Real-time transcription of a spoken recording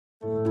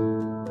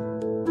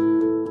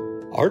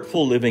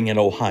Artful Living in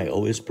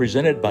Ohio is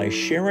presented by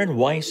Sharon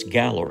Weiss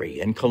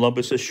Gallery in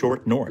Columbus's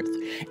Short North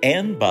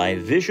and by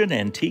Vision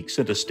Antiques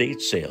and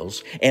Estate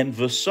Sales and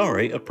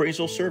Vasari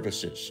Appraisal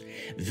Services.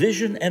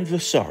 Vision and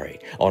Vasari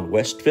on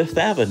West 5th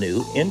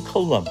Avenue in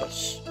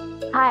Columbus.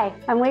 Hi,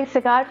 I'm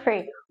Lisa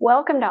Godfrey.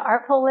 Welcome to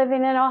Artful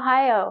Living in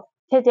Ohio.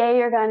 Today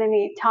you're going to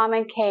meet Tom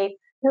and Kate,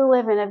 who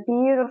live in a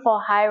beautiful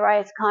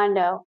high-rise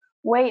condo.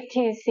 Wait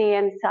till you see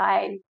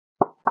inside.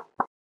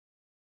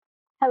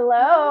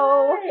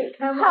 Hello.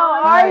 Hi,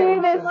 How are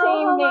you this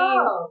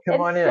evening?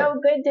 Come on in. It's so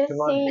good to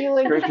see you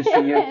again. Great to see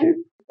you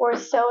too. We're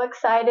so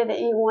excited that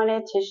you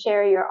wanted to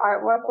share your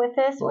artwork with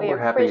us. Well, We we're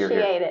happy you're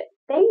appreciate here. it.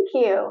 Thank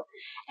you.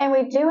 And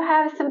we do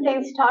have some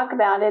things to talk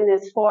about in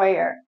this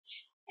foyer.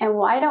 And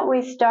why don't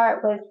we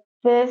start with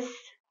this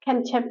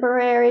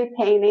contemporary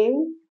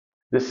painting?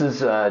 This is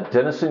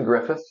Dennison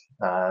Griffith.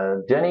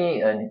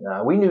 Denny and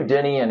we knew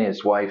Denny and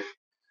his wife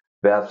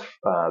Beth.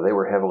 They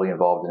were heavily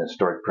involved in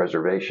historic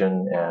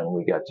preservation, and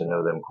we got to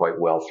know them quite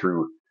well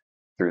through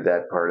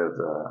that part of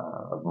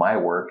my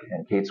work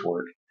and Kate's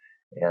work.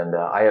 And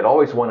I had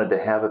always wanted to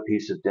have a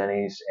piece of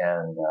Denny's,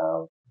 and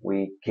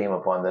we came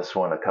upon this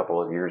one a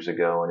couple of years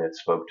ago, and it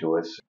spoke to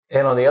us.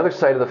 And on the other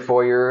side of the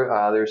foyer,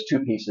 there's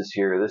two pieces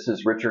here. This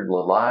is Richard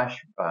Lalache.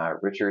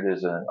 Richard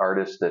is an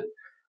artist that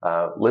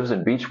lives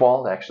in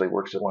Beachwald, actually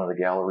works at one of the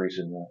galleries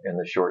in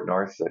the Short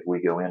North that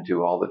we go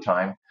into all the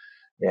time.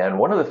 And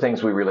one of the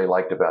things we really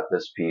liked about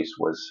this piece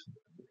was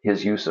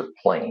his use of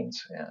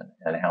planes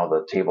and how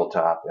the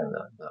tabletop and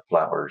the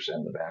flowers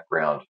and the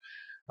background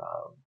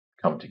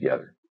come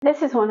together.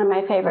 This is one of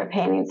my favorite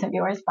paintings of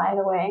yours, by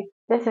the way.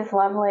 This is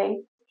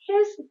lovely.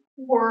 His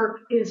work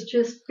is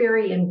just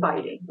very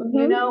inviting. Mm-hmm.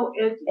 You know,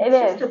 it's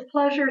just a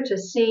pleasure to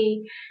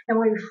see. And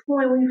when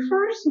we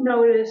first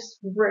noticed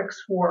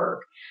Rick's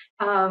work,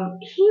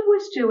 he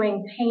was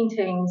doing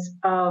paintings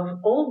of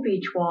Old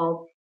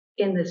Beachwald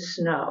in the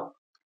snow.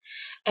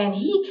 And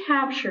he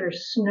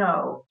captures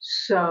snow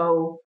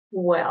so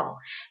well.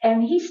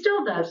 And he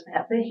still does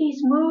that, but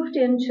he's moved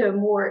into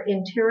more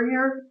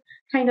interior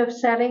kind of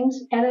settings.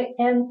 And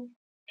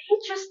he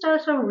just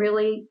does a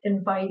really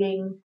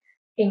inviting,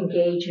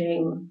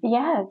 engaging this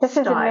style. Is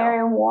a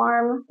very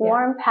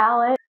warm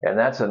palette. And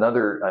that's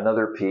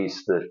another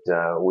piece that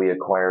we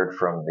acquired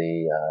from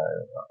the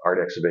art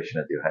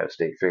exhibition at the Ohio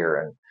State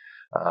Fair. And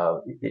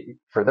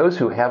for those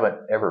who haven't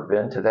ever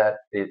been to that,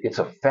 it's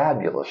a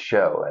fabulous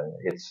show, and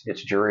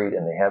it's juried,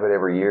 and they have it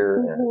every year.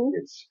 Mm-hmm. And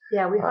it's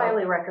we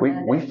highly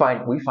recommend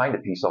it. We find a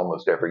piece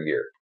almost every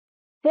year.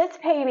 This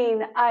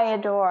painting I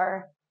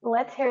adore.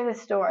 Let's hear the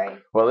story.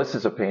 Well, this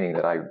is a painting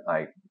that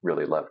I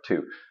really love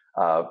too,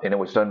 and it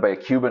was done by a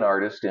Cuban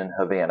artist in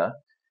Havana.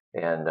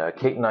 And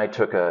Kate and I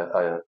took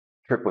a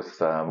trip with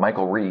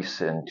Michael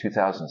Reese in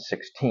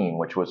 2016,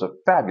 which was a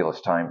fabulous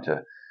time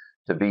to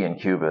be in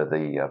Cuba.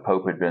 The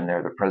Pope had been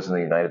there, the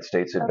President of the United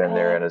States had been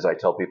there, and as I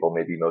tell people,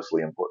 maybe most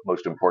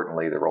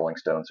importantly, the Rolling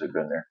Stones had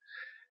been there.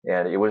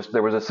 And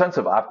there was a sense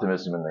of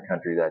optimism in the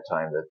country at that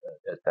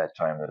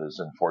time that is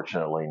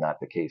unfortunately not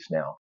the case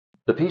now.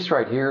 The piece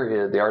right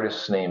here, the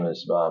artist's name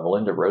is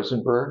Melinda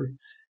Rosenberg,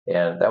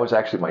 and that was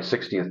actually my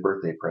 60th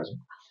birthday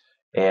present.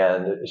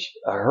 And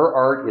her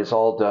art is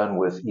all done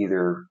with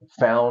either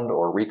found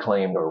or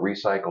reclaimed or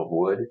recycled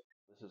wood.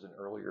 This is an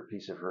earlier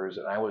piece of hers,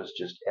 and I was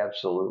just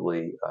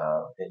absolutely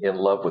in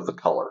love with the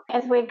color.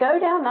 As we go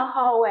down the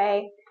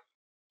hallway,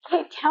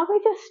 Kate, tell me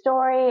the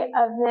story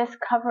of this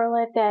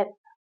coverlet that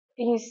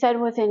you said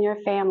was in your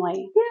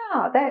family.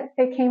 Yeah,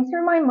 it came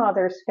through my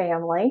mother's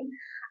family.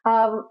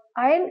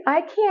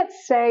 I can't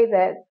say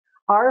that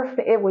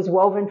it was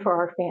woven for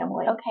our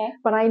family. Okay.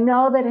 But I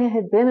know that it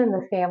had been in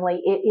the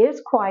family. It is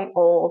quite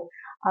old.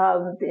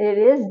 It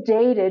is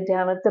dated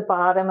down at the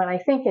bottom, and I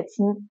think it's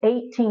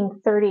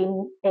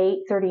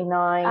 1838,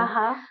 39.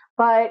 Uh-huh.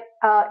 But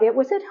it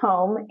was at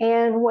home,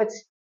 and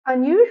what's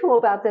unusual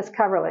about this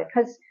coverlet,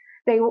 because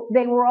they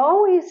were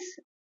always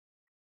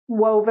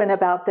woven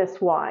about this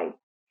wide,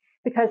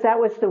 because that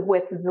was the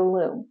width of the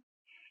loom.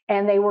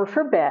 And they were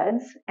for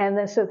beds, and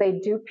then so they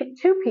do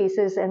two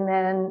pieces and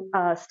then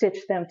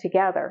stitch them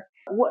together.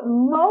 What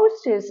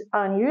most is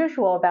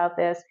unusual about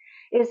this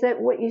is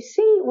that when you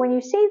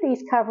see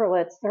these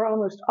coverlets, they're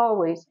almost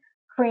always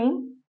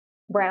cream,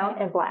 brown,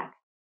 and black.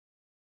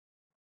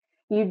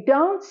 You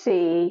don't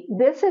see,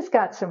 this has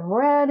got some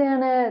red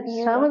in it.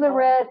 Beautiful. Some of the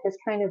red has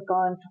kind of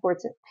gone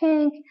towards a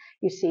pink.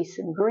 You see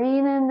some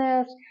green in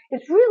this.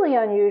 It's really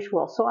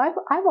unusual. So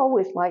I've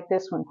always liked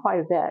this one quite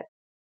a bit.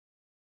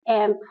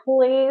 And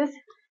please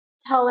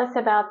tell us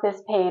about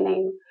this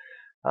painting.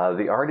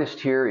 The artist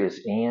here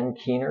is Ann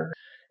Keener.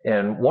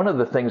 And one of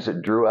the things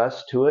that drew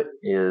us to it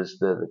is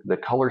the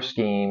color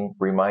scheme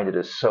reminded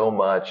us so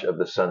much of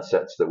the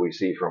sunsets that we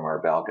see from our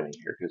balcony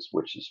here,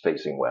 which is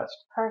facing west.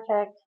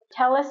 Perfect.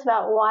 Tell us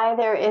about why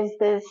there is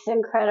this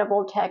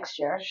incredible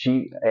texture.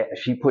 She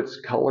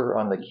puts color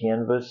on the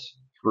canvas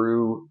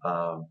through,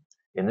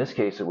 in this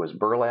case it was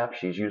burlap.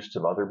 She's used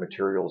some other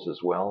materials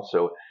as well.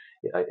 So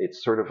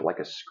it's sort of like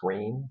a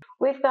screen.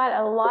 We've got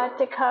a lot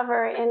to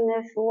cover in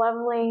this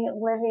lovely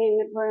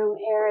living room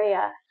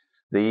area.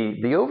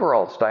 The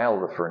overall style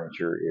of the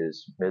furniture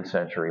is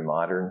mid-century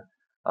modern.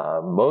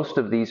 Most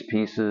of these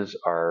pieces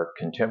are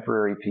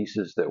contemporary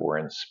pieces that were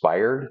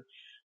inspired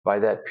by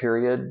that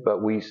period,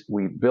 but we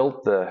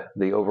built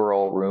the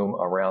overall room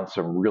around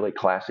some really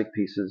classic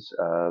pieces.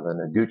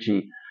 The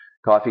Noguchi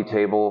coffee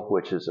table,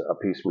 which is a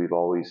piece we've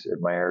always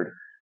admired,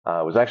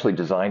 was actually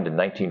designed in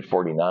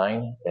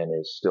 1949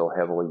 and is still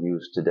heavily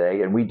used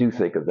today. And we do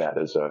think of that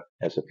as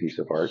a piece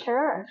of art.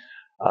 Sure.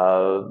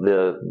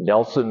 The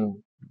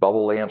Nelson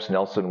bubble lamps.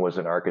 Nelson was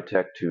an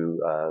architect who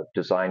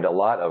designed a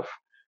lot of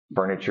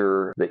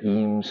furniture. The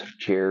Eames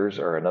chairs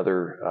are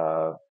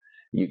another.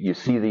 You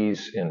see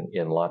these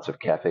in lots of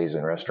cafes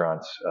and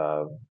restaurants.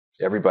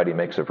 Everybody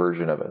makes a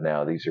version of it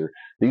now.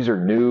 These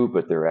are new,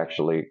 but they're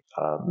actually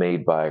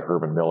made by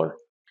Herman Miller.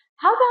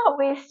 How about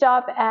we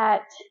stop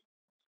at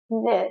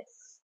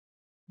this?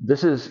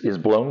 This is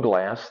Blown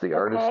Glass. The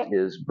artist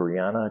is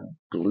Brianna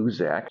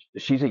Gluzak.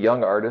 She's a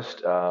young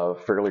artist,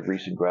 fairly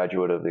recent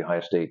graduate of the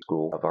Ohio State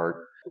School of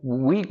Art.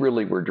 We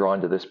really were drawn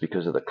to this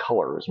because of the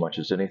color as much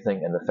as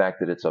anything, and the fact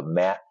that it's a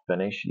matte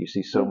finish. You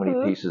see so many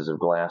pieces of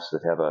glass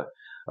that have a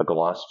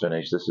gloss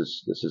finish. This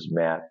is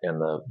matte, and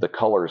the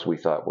colors we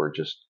thought were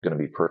just going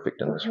to be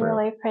perfect in this room.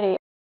 Really pretty.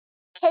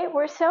 Kate,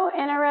 we're so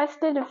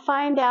interested to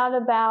find out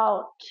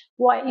about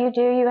what you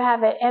do. You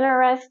have an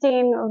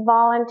interesting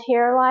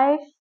volunteer life.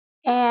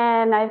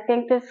 And I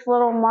think this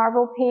little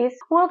marble piece.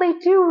 Well, they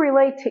do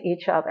relate to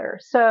each other.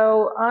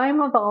 So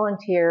I'm a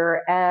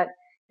volunteer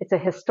it's a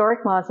historic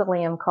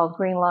mausoleum called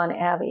Green Lawn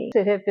Abbey.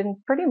 It had been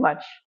pretty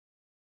much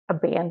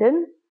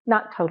abandoned,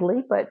 not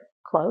totally, but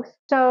close.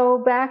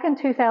 So back in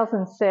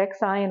 2006,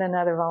 I and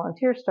another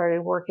volunteer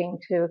started working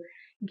to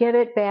get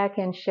it back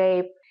in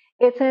shape.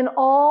 It's an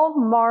all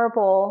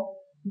marble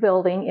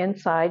building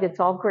inside. It's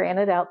all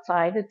granite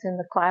outside. It's in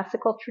the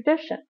classical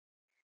tradition.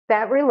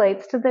 That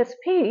relates to this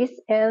piece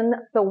in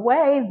the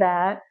way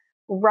that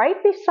right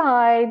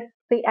beside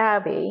the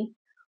Abbey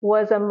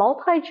was a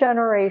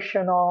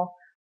multi-generational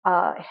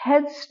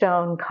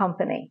headstone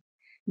company.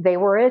 They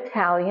were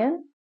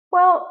Italian.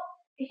 Well,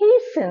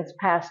 he's since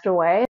passed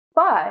away,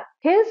 but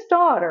his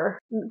daughter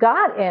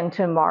got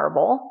into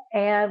marble,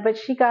 but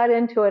she got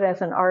into it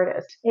as an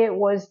artist. It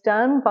was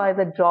done by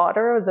the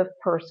daughter of the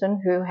person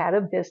who had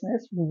a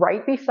business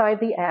right beside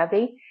the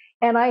Abbey.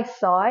 And I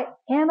saw it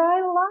and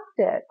I loved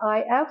it.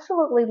 I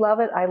absolutely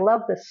love it. I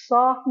love the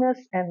softness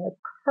and the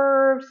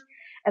curves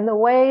and the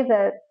way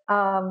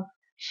that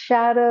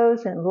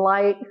shadows and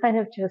light kind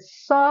of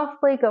just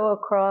softly go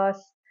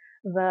across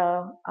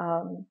the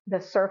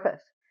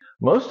surface.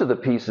 Most of the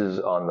pieces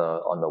on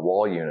the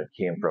wall unit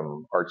came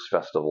from arts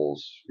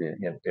festivals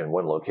in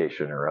one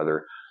location or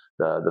other.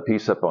 The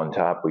piece up on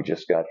top we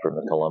just got from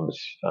the Columbus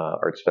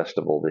Arts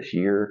Festival this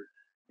year.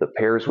 The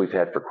pairs we've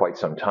had for quite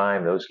some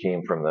time, those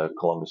came from the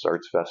Columbus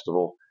Arts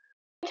Festival.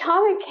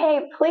 Tom and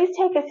Kate, please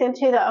take us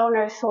into the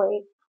owner's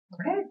suite.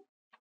 Okay.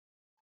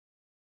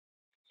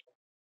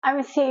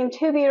 I'm seeing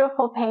two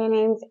beautiful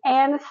paintings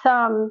and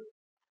some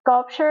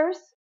sculptures,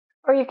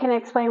 or you can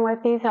explain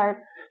what these are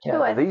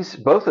to us.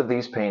 Both of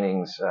these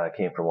paintings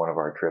came from one of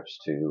our trips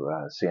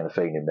to Santa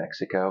Fe, New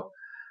Mexico.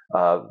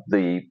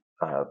 The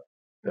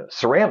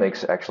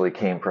ceramics actually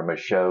came from a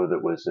show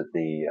that was at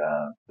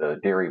the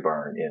Dairy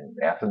Barn in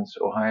Athens,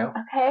 Ohio.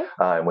 Okay.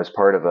 And was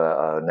part of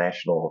a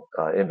national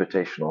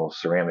invitational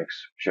ceramics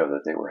show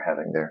that they were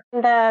having there.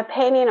 The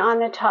painting on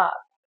the top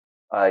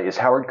is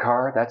Howard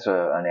Carr. That's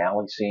an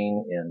alley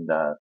scene in,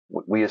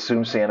 we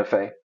assume, Santa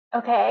Fe.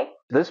 Okay.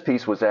 This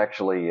piece was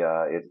actually,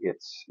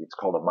 it's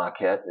called a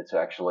maquette. It's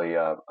actually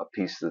a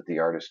piece that the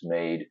artist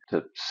made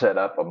to set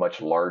up a much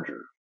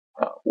larger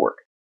work.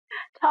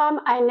 Tom,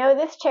 I know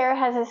this chair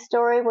has a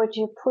story. Would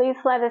you please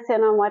let us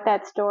in on what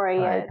that story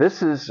is?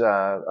 This is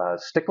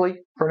Stickley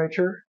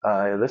furniture.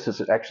 This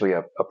is actually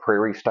a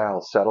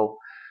prairie-style settle.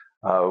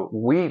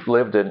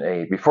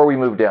 Before we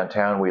moved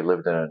downtown, we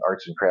lived in an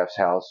arts and crafts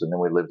house, and then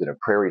we lived in a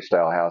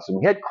prairie-style house. And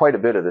we had quite a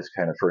bit of this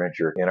kind of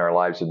furniture in our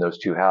lives in those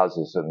two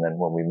houses. And then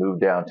when we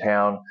moved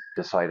downtown,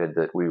 decided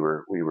that we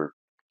were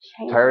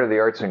tired of the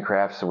arts and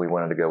crafts, and we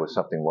wanted to go with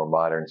something more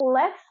modern.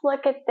 Let's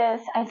look at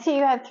this. I see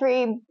you have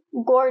three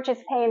gorgeous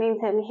paintings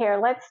in here.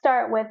 Let's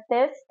start with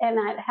this, and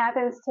that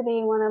happens to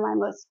be one of my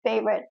most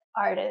favorite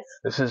artists.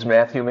 This is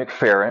Matthew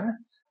McFerrin,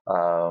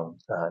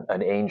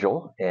 an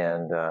angel,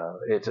 and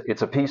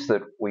it's a piece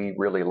that we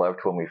really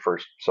loved when we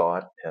first saw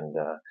it, and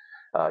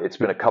it's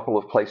been a couple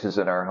of places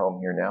in our home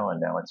here now,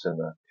 and now it's in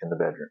the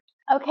bedroom.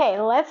 Okay,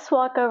 let's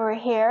walk over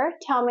here.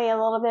 Tell me a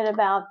little bit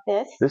about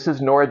this. This is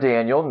Nora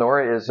Daniel.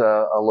 Nora is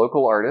a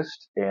local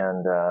artist,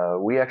 and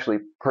we actually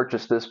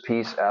purchased this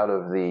piece out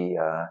of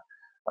the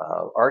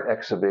art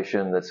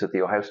exhibition that's at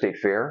the Ohio State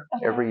Fair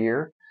every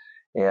year.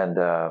 And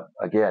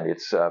again,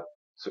 it's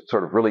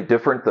sort of really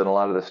different than a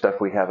lot of the stuff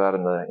we have out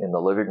in the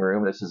living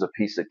room. This is a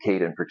piece that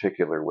Kate in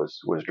particular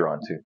was drawn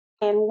to.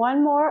 And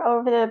one more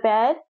over the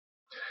bed.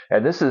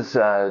 And this is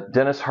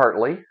Dennis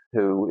Hartley,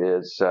 who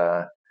is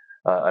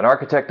an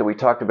architect that we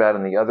talked about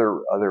in the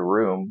other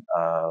room.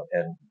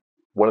 And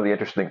one of the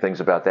interesting things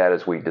about that,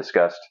 as we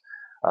discussed,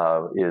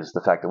 is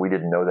the fact that we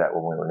didn't know that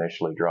when we were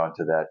initially drawn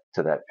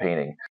to that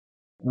painting.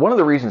 One of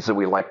the reasons that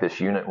we liked this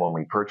unit when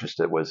we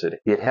purchased it was that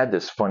it had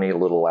this funny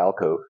little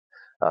alcove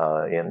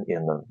in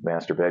the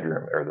master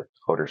bedroom or the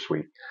photo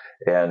suite.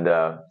 And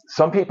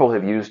some people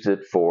have used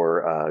it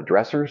for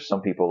dressers.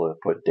 Some people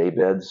have put day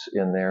beds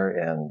in there,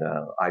 and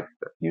I've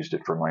used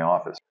it for my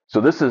office.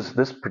 So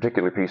this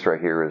particular piece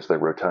right here is the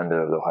rotunda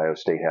of the Ohio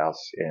State House,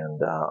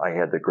 and I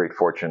had the great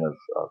fortune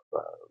of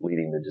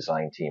leading the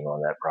design team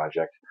on that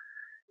project.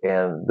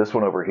 And this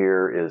one over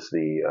here is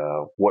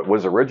the what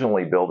was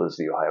originally built as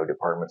the Ohio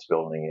Departments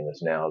Building and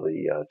is now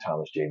the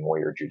Thomas J.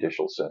 Moyer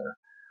Judicial Center.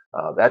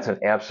 That's an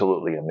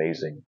absolutely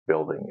amazing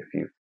building. If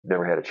you've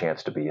never had a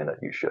chance to be in it,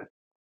 you should.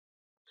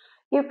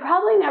 You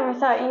probably never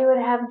thought you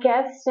would have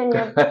guests in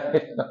your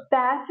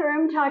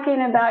bathroom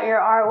talking about your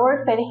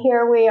artwork, but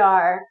here we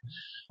are.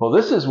 Well,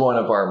 this is one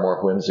of our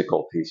more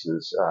whimsical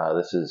pieces.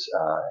 This is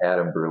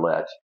Adam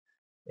Brulette.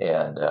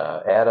 And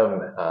Adam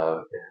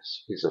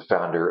is a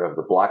founder of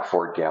the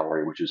Blockfort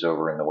Gallery, which is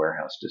over in the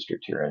Warehouse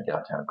District here in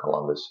downtown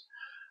Columbus.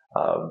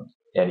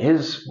 And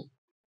his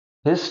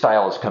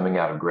style is coming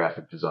out of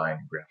graphic design,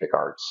 graphic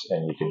arts,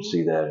 and you can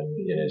see that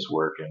in his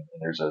work. And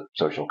there's a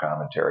social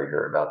commentary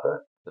here about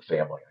the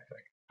family, I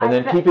think. And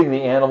then keeping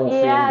the animal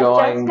theme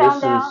going.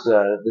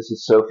 This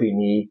is Sophie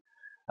Nee,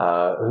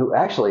 who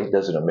actually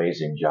does an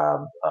amazing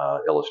job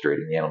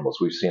illustrating animals.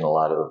 We've seen a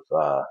lot of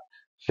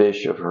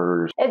fish of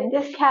hers.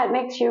 This cat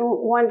makes you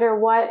wonder,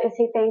 what is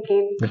he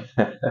thinking?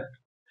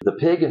 The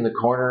pig in the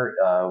corner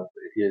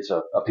is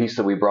a piece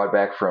that we brought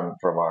back from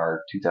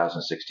our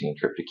 2016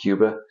 trip to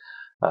Cuba.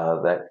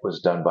 That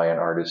was done by an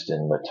artist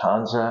in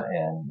Matanza,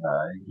 and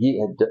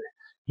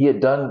he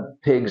had done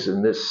pigs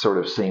in this sort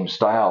of same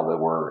style that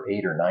were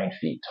 8 or 9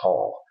 feet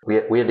tall.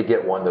 We had to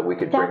get one that we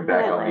could bring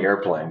back on the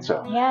airplane.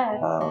 So yes.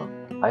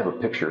 I have a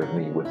picture of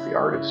me with the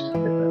artist.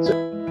 That's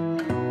it.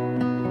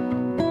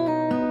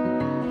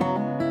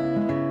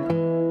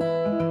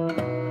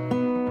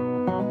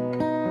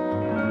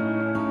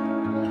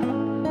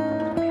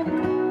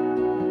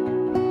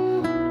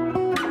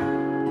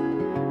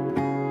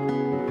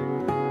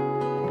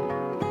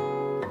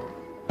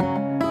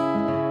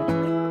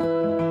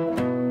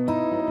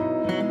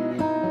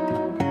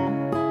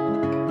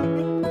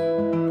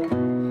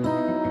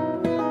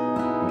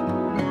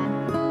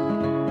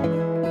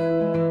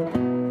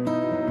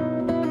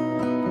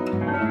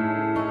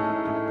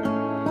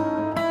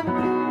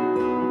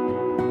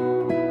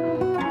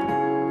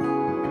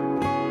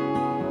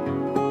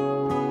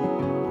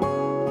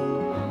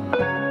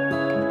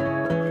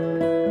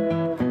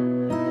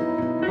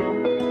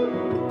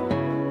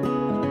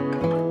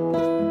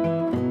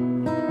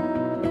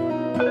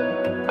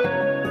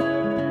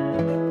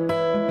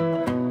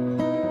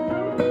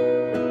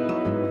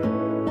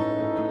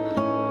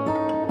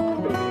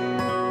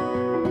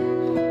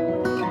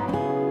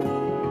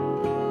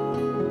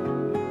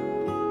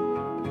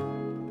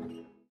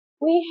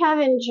 We have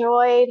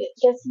enjoyed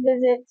this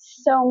visit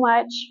so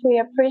much. We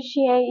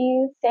appreciate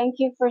you. Thank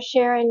you for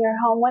sharing your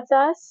home with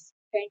us.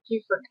 Thank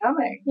you for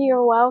coming.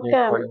 You're welcome.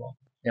 You're quite welcome.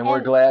 And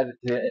we're glad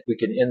that we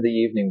can end the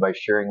evening by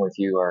sharing with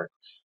you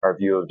our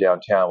view of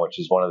downtown, which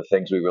is one of the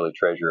things we really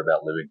treasure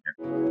about living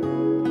here.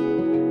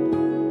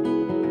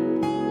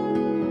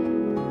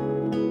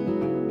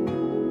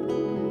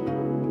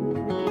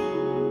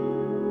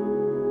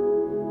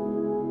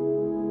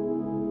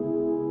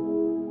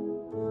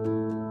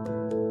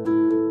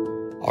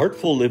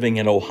 Artful Living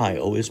in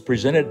Ohio is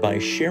presented by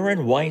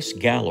Sharon Weiss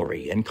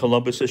Gallery in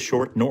Columbus's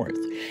Short North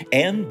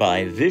and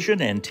by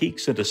Vision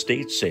Antiques and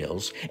Estate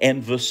Sales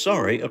and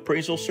Vasari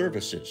Appraisal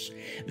Services.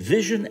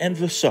 Vision and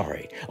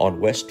Vasari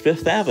on West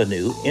 5th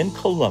Avenue in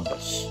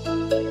Columbus.